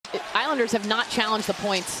Islanders have not challenged the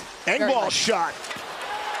points. Engvall shot.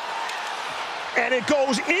 And it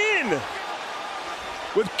goes in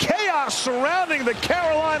with chaos surrounding the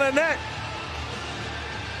Carolina net.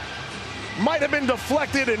 Might have been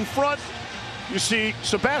deflected in front. You see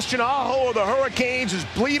Sebastian Aho of the Hurricanes is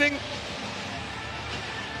bleeding.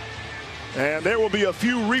 And there will be a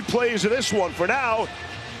few replays of this one. For now,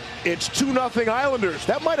 it's 2-0 Islanders.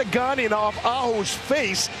 That might have gone in off Aho's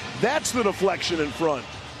face. That's the deflection in front.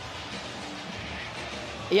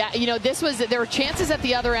 Yeah, you know, there were chances at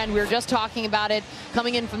the other end. We were just talking about it,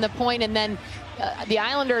 coming in from the point, and then the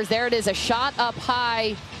Islanders, there it is, a shot up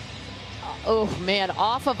high. Oh, man,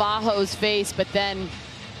 off of Aho's face, but then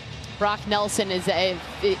Brock Nelson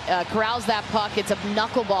corrals that puck. It's a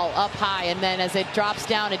knuckleball up high, and then as it drops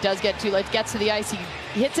down, it does get too late. It gets to the ice. He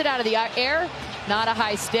hits it out of the air, not a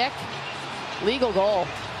high stick. Legal goal.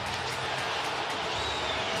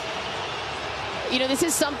 You know, this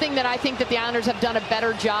is something that I think that the Islanders have done a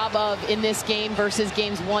better job of in this game versus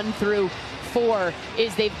games 1 through 4,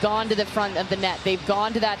 is they've gone to the front of the net. They've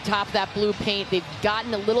gone to that top of that blue paint. They've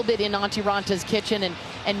gotten a little bit in Antti Ranta's kitchen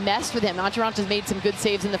and messed with him. Antti Ranta's made some good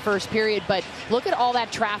saves in the first period, but look at all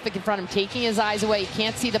that traffic in front of him, taking his eyes away. He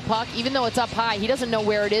can't see the puck. Even though it's up high, he doesn't know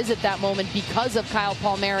where it is at that moment because of Kyle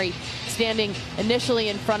Palmieri standing initially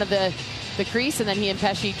in front of the crease, and then he and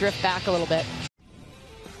Pesce drift back a little bit.